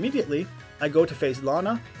 Almost immediately, I go to face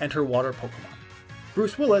Lana and her water Pokemon.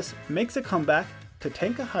 Bruce Willis makes a comeback to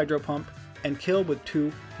tank a Hydro Pump and kill with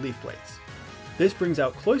 2 Leaf Blades. This brings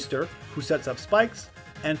out Cloyster, who sets up spikes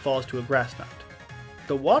and falls to a Grass Knot.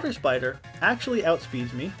 The Water Spider actually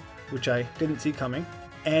outspeeds me, which I didn't see coming,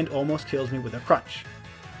 and almost kills me with a Crunch.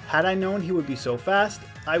 Had I known he would be so fast,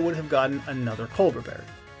 I would have gotten another Colbur Berry.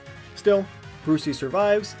 Still, Brucey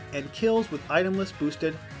survives and kills with itemless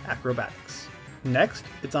boosted Acrobatics. Next,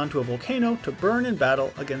 it's onto a Volcano to burn in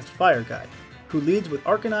battle against Fire Guy, who leads with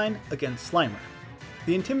Arcanine against Slimer.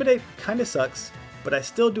 The Intimidate kinda sucks, but I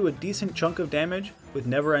still do a decent chunk of damage with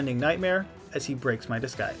Never Ending Nightmare as he breaks my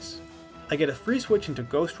disguise. I get a free switch into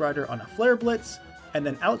Ghost Rider on a Flare Blitz, and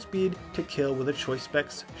then outspeed to kill with a Choice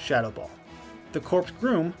Specs Shadow Ball. The Corpse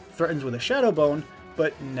Groom threatens with a Shadow Bone,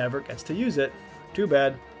 but never gets to use it. Too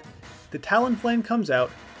bad. The Talonflame comes out,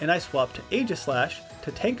 and I swap to Aegislash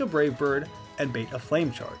to tank a Brave Bird and bait a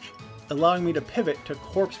Flame Charge, allowing me to pivot to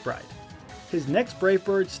Corpse Bride. His next Brave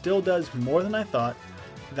Bird still does more than I thought.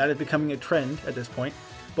 That is becoming a trend at this point,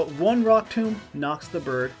 but one Rock Tomb knocks the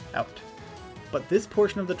bird out. But this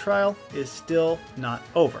portion of the trial is still not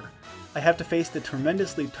over. I have to face the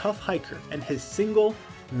tremendously tough Hiker and his single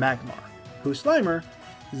Magmar, who Slimer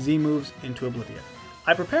Z-moves into oblivion.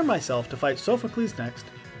 I prepare myself to fight Sophocles next,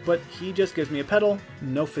 but he just gives me a pedal,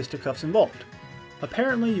 no fisticuffs involved.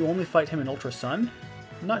 Apparently you only fight him in Ultra Sun?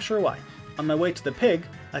 I'm not sure why. On my way to the pig,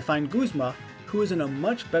 I find Guzma, who is in a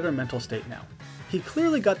much better mental state now. He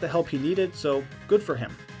clearly got the help he needed, so good for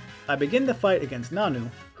him. I begin the fight against Nanu,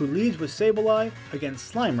 who leads with Sableye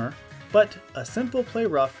against Slimer, but a simple play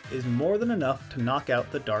rough is more than enough to knock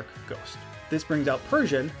out the Dark Ghost. This brings out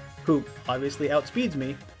Persian, who obviously outspeeds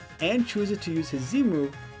me, and chooses to use his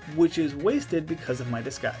Z-move, which is wasted because of my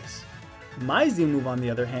disguise. My Z-move, on the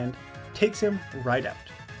other hand, takes him right out.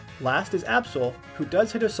 Last is Absol, who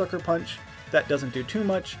does hit a Sucker Punch that doesn't do too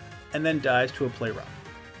much, and then dies to a play rough.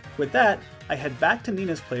 With that, I head back to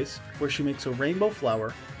Nina's place, where she makes a Rainbow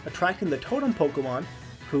Flower, attracting the Totem Pokemon,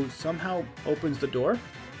 who somehow opens the door?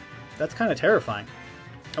 That's kinda terrifying.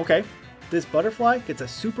 Okay, this Butterfly gets a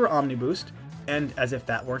Super Omni Boost, and as if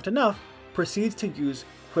that weren't enough, proceeds to use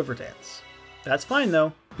Quiver Dance. That's fine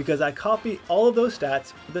though, because I copy all of those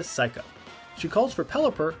stats with a Psych Up. She calls for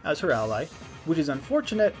Pelipper as her ally, which is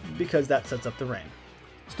unfortunate because that sets up the rain.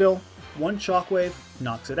 Still, one Shockwave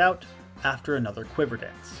knocks it out after another Quiver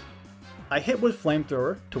Dance. I hit with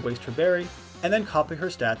Flamethrower to waste her berry, and then copy her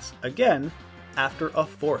stats again after a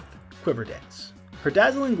 4th Quiver Dance. Her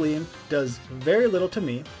Dazzling Gleam does very little to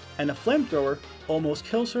me, and a Flamethrower almost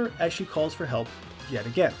kills her as she calls for help yet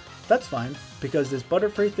again. That's fine, because this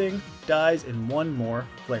Butterfree thing dies in one more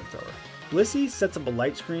Flamethrower. Blissey sets up a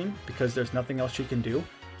light screen because there's nothing else she can do,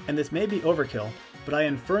 and this may be overkill, but I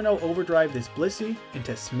Inferno Overdrive this Blissey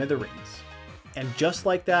into smithereens. And just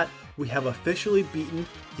like that, we have officially beaten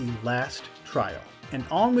the last trial. And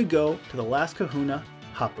on we go to the last kahuna,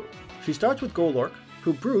 Hapu. She starts with Golurk,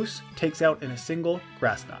 who Bruce takes out in a single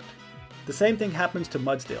Grass Knot. The same thing happens to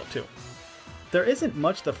Mudsdale too. There isn't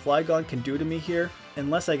much the Flygon can do to me here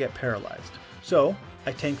unless I get paralyzed. So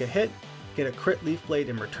I tank a hit, get a crit Leaf Blade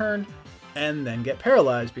in return, and then get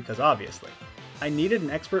paralyzed because obviously. I needed an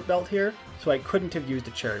Expert Belt here, so I couldn't have used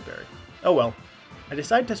a Cherry Berry. Oh well. I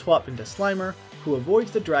decide to swap into Slimer, who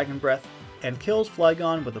avoids the Dragon Breath and kills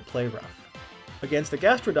Flygon with a Play Rough. Against the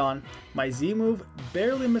Gastrodon, my Z-move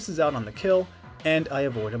barely misses out on the kill, and I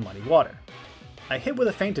avoid a Muddy Water. I hit with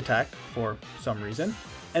a feint attack, for some reason,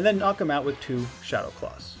 and then knock him out with 2 Shadow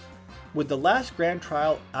Claws. With the last Grand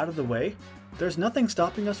Trial out of the way, there's nothing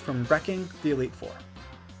stopping us from wrecking the Elite Four.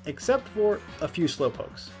 Except for a few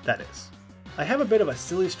Slowpokes, that is. I have a bit of a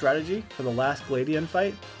silly strategy for the last Gladion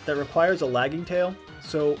fight that requires a lagging tail,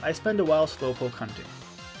 so I spend a while Slowpoke hunting.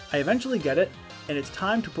 I eventually get it, and it's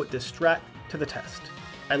time to put this strat to the test.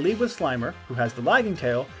 I lead with Slimer, who has the lagging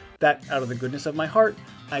tail, that, out of the goodness of my heart,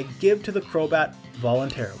 I give to the Crobat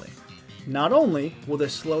voluntarily. Not only will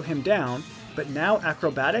this slow him down, but now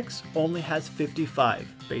Acrobatics only has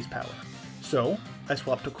 55 base power. So, I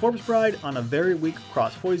swap to Corpse Bride on a very weak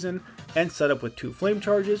Cross Poison, and set up with 2 Flame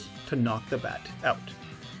Charges to knock the bat out.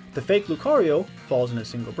 The fake Lucario falls in a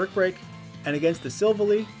single Brick Break, and against the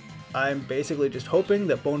Silvally, I'm basically just hoping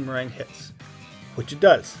that Bone Meringue hits. Which it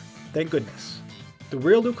does, thank goodness. The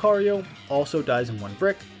real Lucario also dies in 1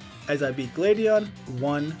 brick, as I beat Gladion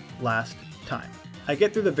one last time. I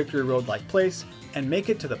get through the Victory Road-like place, and make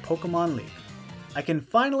it to the Pokemon League. I can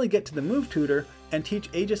finally get to the Move Tutor and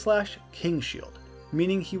teach Aegislash King Shield,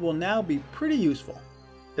 meaning he will now be pretty useful.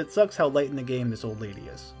 It sucks how late in the game this old lady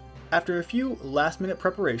is. After a few last-minute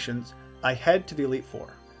preparations, I head to the Elite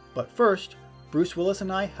Four. But first, Bruce Willis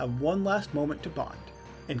and I have one last moment to bond,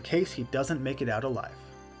 in case he doesn't make it out alive.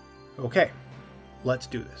 Okay, let's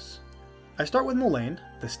do this. I start with Mullane,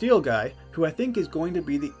 the steel guy, who I think is going to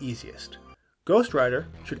be the easiest. Ghost Rider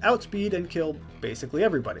should outspeed and kill basically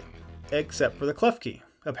everybody, except for the Klefki,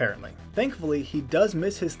 apparently. Thankfully, he does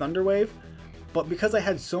miss his Thunder Wave, but because I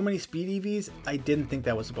had so many speed EVs, I didn't think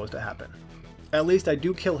that was supposed to happen. At least I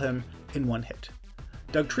do kill him in 1 hit.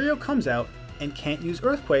 Dugtrio comes out and can't use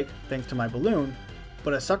Earthquake thanks to my balloon,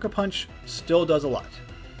 but a Sucker Punch still does a lot.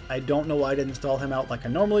 I don't know why I didn't stall him out like I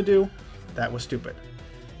normally do. That was stupid.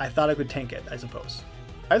 I thought I could tank it, I suppose.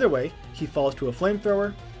 Either way, he falls to a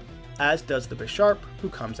Flamethrower, as does the Bisharp, who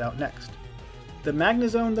comes out next. The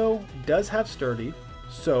Magnezone, though, does have Sturdy,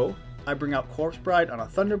 so I bring out Corpse Bride on a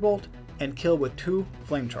Thunderbolt and kill with 2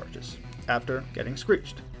 Flame Charges, after getting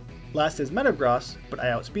Screeched. Last is Metagross, but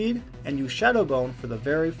I outspeed and use Shadow Bone for the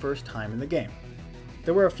very first time in the game.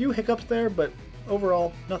 There were a few hiccups there, but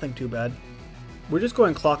overall, nothing too bad. We're just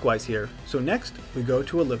going clockwise here, so next we go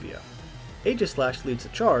to Olivia. Aegislash leads the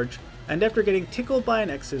charge, and after getting tickled by an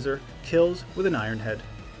X-Scissor, kills with an Iron Head.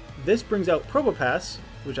 This brings out Probopass,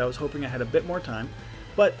 which I was hoping I had a bit more time,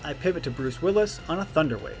 but I pivot to Bruce Willis on a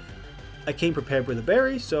Thunder Wave. I came prepared with a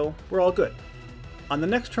berry, so we're all good. On the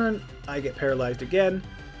next turn, I get paralyzed again,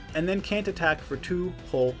 and then can't attack for 2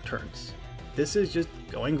 whole turns. This is just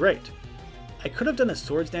going great. I could have done a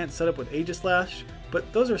Swords Dance setup with Aegislash,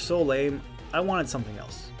 but those are so lame, I wanted something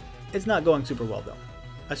else. It's not going super well though.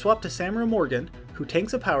 I swap to Samura Morgan, who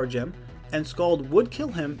tanks a Power Gem, and Scald would kill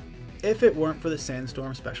him if it weren't for the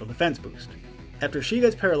Sandstorm special defense boost. After she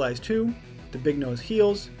gets paralyzed too, the Big Nose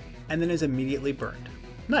heals, and then is immediately burned.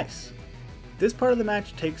 Nice. This part of the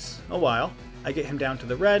match takes a while. I get him down to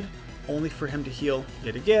the red, only for him to heal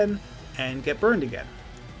yet again, and get burned again.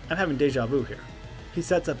 I'm having deja vu here. He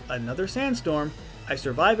sets up another Sandstorm, I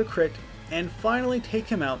survive a crit, and finally take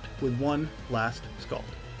him out with 1 last Scald.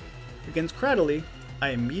 Against Cradily, I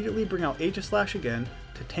immediately bring out Aegislash again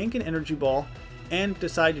to tank an Energy Ball, and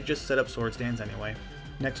decide to just set up Swords Dance anyway.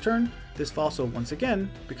 Next turn, this fossil once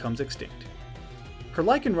again becomes extinct. Her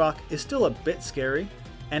Lycanroc is still a bit scary,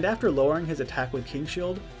 and after lowering his attack with King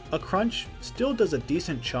Shield, a Crunch still does a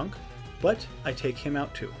decent chunk, but I take him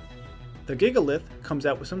out too. The Gigalith comes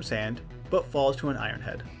out with some sand, but falls to an Iron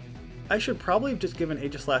Head. I should probably have just given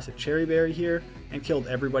Aegislash a Cherry Berry here and killed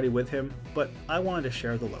everybody with him, but I wanted to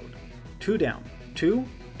share the load. 2 down, 2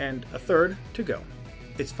 and a third to go.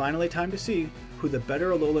 It's finally time to see who the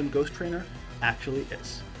better Alolan Ghost Trainer actually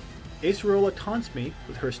is. Acerola taunts me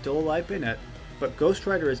with her still alive Banette, but Ghost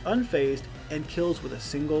Rider is unfazed and kills with a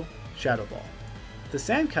single Shadow Ball. The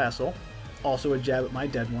Sandcastle, also a jab at my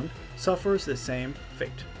dead one, suffers the same fate.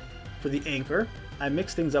 For the Anchor, I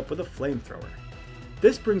mix things up with a Flamethrower.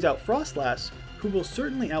 This brings out Frostlass, who will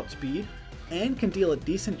certainly outspeed and can deal a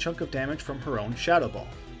decent chunk of damage from her own Shadow Ball.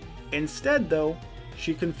 Instead though,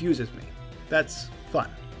 she confuses me. That's fun.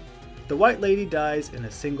 The White Lady dies in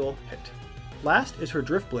a single hit. Last is her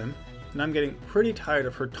Drifblim, and I'm getting pretty tired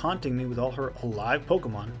of her taunting me with all her alive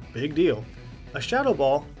Pokemon. Big deal. A Shadow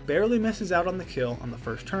Ball barely misses out on the kill on the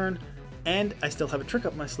first turn, and I still have a trick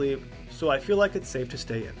up my sleeve, so I feel like it's safe to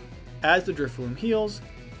stay in. As the Drifblim heals,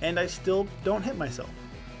 and I still don't hit myself.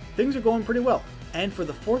 Things are going pretty well, and for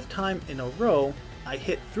the 4th time in a row, I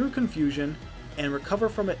hit through Confusion and recover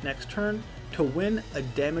from it next turn to win a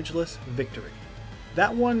damageless victory.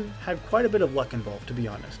 That one had quite a bit of luck involved, to be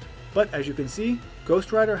honest. But as you can see,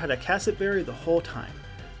 Ghost Rider had a Casset Berry the whole time,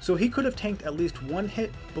 so he could have tanked at least one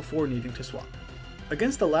hit before needing to swap.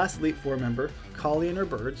 Against the last Elite Four member, Colleen or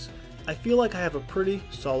Birds, I feel like I have a pretty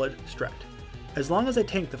solid strat. As long as I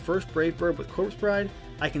tank the first Brave Bird with Corpse Bride,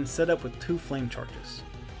 I can set up with 2 flame charges.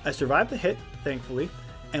 I survived the hit, thankfully,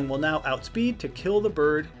 and will now outspeed to kill the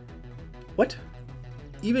bird. What?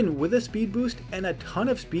 Even with a speed boost and a ton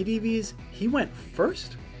of speed EVs, he went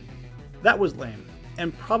first? That was lame,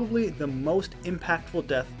 and probably the most impactful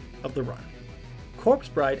death of the run. Corpse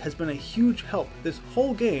Bride has been a huge help this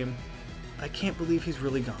whole game. I can't believe he's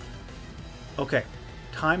really gone. Okay,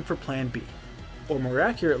 time for Plan B, or more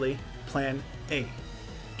accurately, Plan A.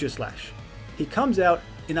 Slash. He comes out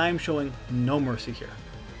and I am showing no mercy here.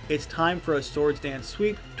 It's time for a Swords Dance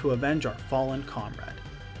sweep to avenge our fallen comrade.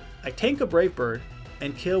 I tank a Brave Bird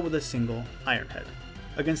and kill with a single Iron Head.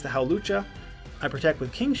 Against the Howlucha, I protect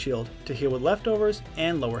with King Shield to heal with leftovers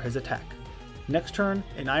and lower his attack. Next turn,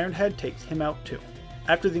 an Iron Head takes him out too.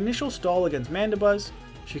 After the initial stall against Mandibuzz,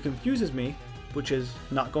 she confuses me, which is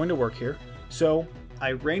not going to work here, so I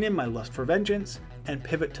rein in my lust for vengeance and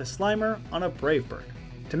pivot to Slimer on a Brave Bird.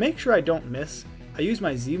 To make sure I don't miss, I use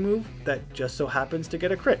my Z move that just so happens to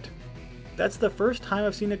get a crit. That's the first time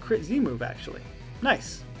I've seen a crit Z move actually.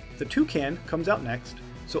 Nice. The Toucan comes out next,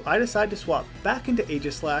 so I decide to swap back into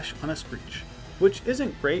Aegislash on a Screech, which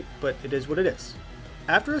isn't great, but it is what it is.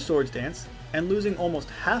 After a Swords Dance, and losing almost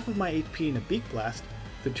half of my HP in a Beak Blast,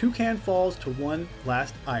 the Toucan falls to one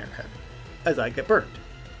last Iron Head, as I get burnt.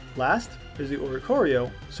 Last is the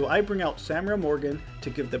Oricorio, so I bring out Samara Morgan to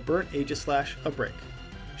give the burnt Aegislash a break.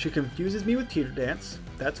 She confuses me with Teeter Dance,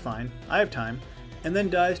 that's fine, I have time, and then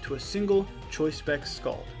dies to a single Choice Spec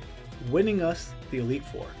Scald, winning us the Elite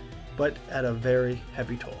Four, but at a very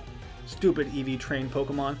heavy toll. Stupid EV trained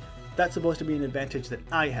Pokemon, that's supposed to be an advantage that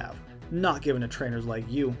I have, not given to trainers like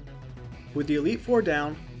you. With the Elite Four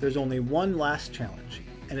down, there's only one last challenge,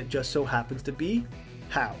 and it just so happens to be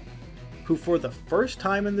How, who for the first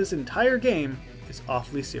time in this entire game is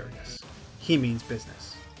awfully serious. He means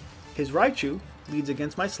business. His Raichu leads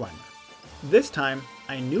against my Slimer. This time,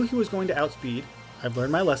 I knew he was going to outspeed, I've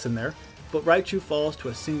learned my lesson there, but Raichu falls to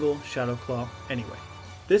a single Shadow Claw anyway.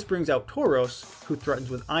 This brings out Tauros, who threatens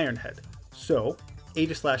with Iron Head, so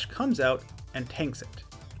Aegislash comes out and tanks it.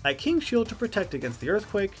 I King Shield to protect against the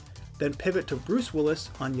Earthquake, then pivot to Bruce Willis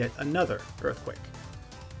on yet another Earthquake.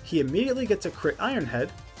 He immediately gets a crit Iron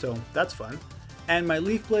Head, so that's fun, and my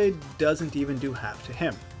Leaf Blade doesn't even do half to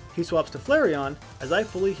him. He swaps to Flareon as I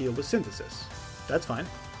fully heal with Synthesis. That's fine.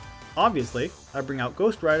 Obviously, I bring out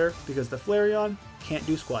Ghost Rider because the Flareon can't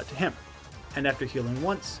do squat to him, and after healing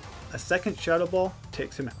once, a second Shadow Ball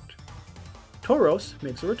takes him out. Tauros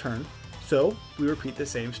makes a return, so we repeat the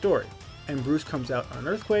same story, and Bruce comes out on an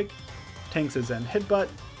Earthquake, tanks a Zen Headbutt,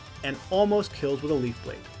 and almost kills with a Leaf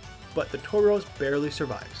Blade, but the Tauros barely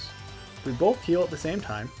survives. We both heal at the same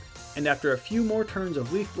time, and after a few more turns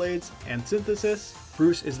of Leaf Blades and Synthesis,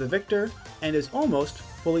 Bruce is the victor and is almost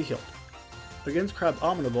fully healed. Against Crab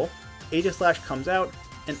Omnivore, Aegislash comes out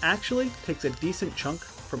and actually takes a decent chunk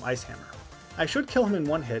from Ice Hammer. I should kill him in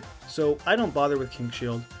one hit, so I don't bother with King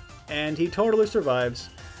Shield, and he totally survives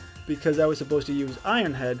because I was supposed to use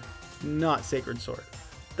Iron Head, not Sacred Sword.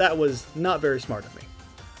 That was not very smart of me.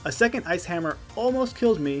 A second Ice Hammer almost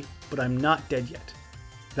kills me, but I'm not dead yet.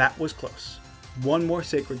 That was close. One more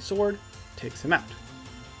Sacred Sword takes him out.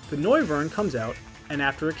 The Noivern comes out, and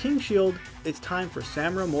after a King Shield, it's time for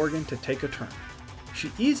Samara Morgan to take a turn.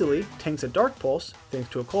 She easily tanks a Dark Pulse thanks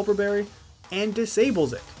to a Culper Berry, and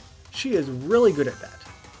disables it. She is really good at that.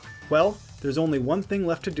 Well, there's only one thing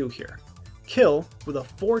left to do here. Kill with a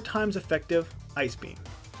 4 times effective Ice Beam.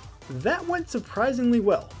 That went surprisingly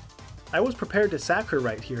well. I was prepared to sack her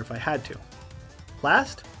right here if I had to.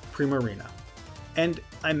 Last, Primarina. And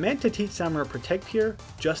I meant to teach Samara Protect here,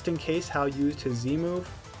 just in case Hal used his Z move,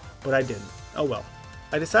 but I didn't. Oh well.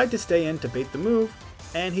 I decide to stay in to bait the move,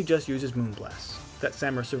 and he just uses Moonblast. That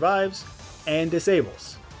Samara survives, and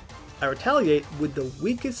disables. I retaliate with the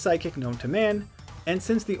weakest Psychic known to man, and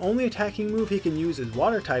since the only attacking move he can use is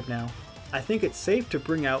Water type now, I think it's safe to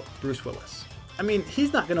bring out Bruce Willis. I mean,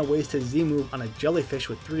 he's not going to waste his Z move on a jellyfish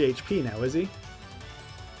with 3 HP now, is he?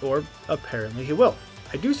 Or apparently he will.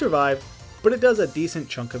 I do survive, but it does a decent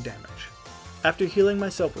chunk of damage. After healing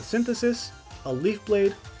myself with Synthesis, a Leaf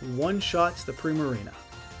Blade one-shots the Primarina,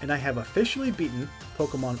 and I have officially beaten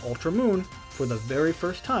Pokémon Ultra Moon for the very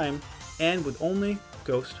first time, and with only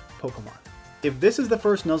Ghost Pokemon. If this is the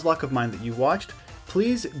first Nuzlocke of mine that you've watched,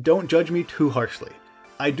 please don't judge me too harshly.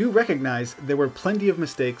 I do recognize there were plenty of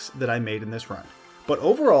mistakes that I made in this run, but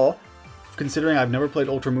overall, I've considering I've never played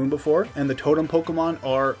Ultra Moon before and the totem Pokemon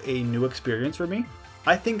are a new experience for me,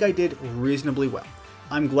 I think I did reasonably well.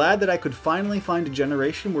 I'm glad that I could finally find a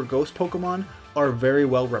generation where Ghost Pokemon are very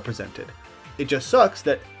well represented. It just sucks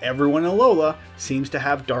that everyone in Alola seems to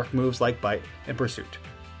have dark moves like Bite and Pursuit.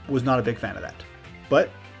 Was not a big fan of that. But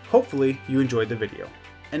hopefully you enjoyed the video.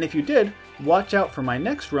 And if you did, watch out for my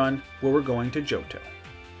next run where we're going to Johto.